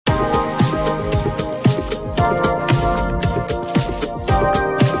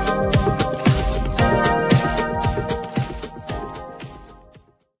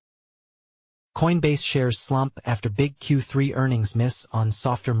Coinbase shares slump after big Q3 earnings miss on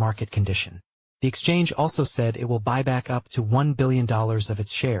softer market condition. The exchange also said it will buy back up to $1 billion of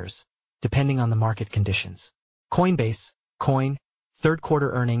its shares, depending on the market conditions. Coinbase, third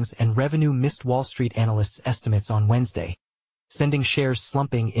quarter earnings and revenue missed Wall Street analysts' estimates on Wednesday, sending shares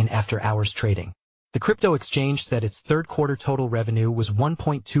slumping in after-hours trading. The crypto exchange said its third quarter total revenue was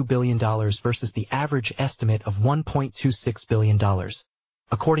 $1.2 billion versus the average estimate of $1.26 billion,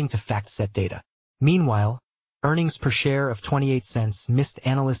 according to FactSet data. Meanwhile, earnings per share of 28 cents missed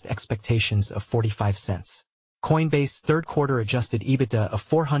analyst expectations of 45 cents. Coinbase third quarter adjusted Ebitda of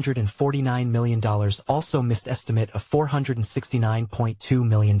 $449 million also missed estimate of $469.2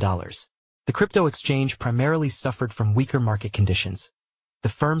 million. The crypto exchange primarily suffered from weaker market conditions, the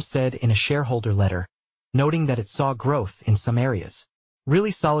firm said in a shareholder letter, noting that it saw growth in some areas. Really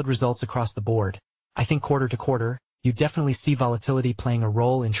solid results across the board. I think quarter to quarter, you definitely see volatility playing a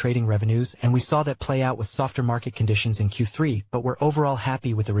role in trading revenues, and we saw that play out with softer market conditions in Q3, but we're overall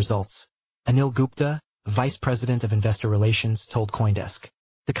happy with the results. Anil Gupta, Vice President of Investor Relations, told CoinDesk.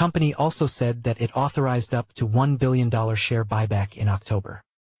 The company also said that it authorized up to $1 billion share buyback in October.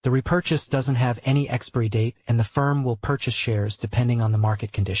 The repurchase doesn't have any expiry date, and the firm will purchase shares depending on the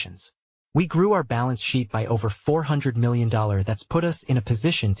market conditions. We grew our balance sheet by over $400 million. That's put us in a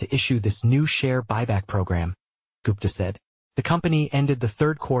position to issue this new share buyback program, Gupta said. The company ended the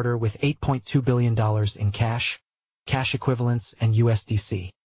third quarter with $8.2 billion in cash equivalents, and USDC.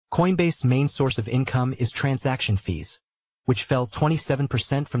 Coinbase's main source of income is transaction fees, which fell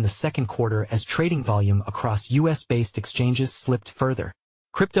 27% from the second quarter as trading volume across US-based exchanges slipped further.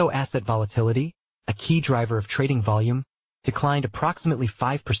 Crypto asset volatility, a key driver of trading volume, declined approximately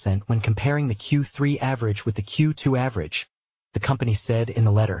 5% when comparing the Q3 average with the Q2 average, the company said in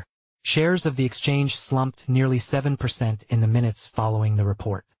the letter. Shares of the exchange slumped nearly 7% in the minutes following the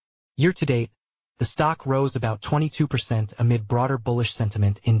report. Year-to-date, the stock rose about 22% amid broader bullish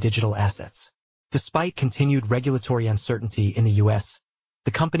sentiment in digital assets. Despite continued regulatory uncertainty in the U.S.,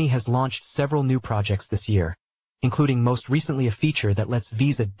 the company has launched several new projects this year, including most recently a feature that lets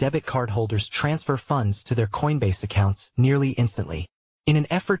Visa debit card holders transfer funds to their Coinbase accounts nearly instantly. In an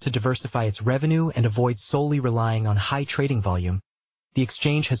effort to diversify its revenue and avoid solely relying on high trading volume, the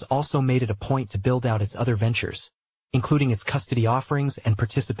exchange has also made it a point to build out its other ventures, including its custody offerings and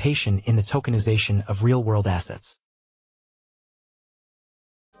participation in the tokenization of real-world assets.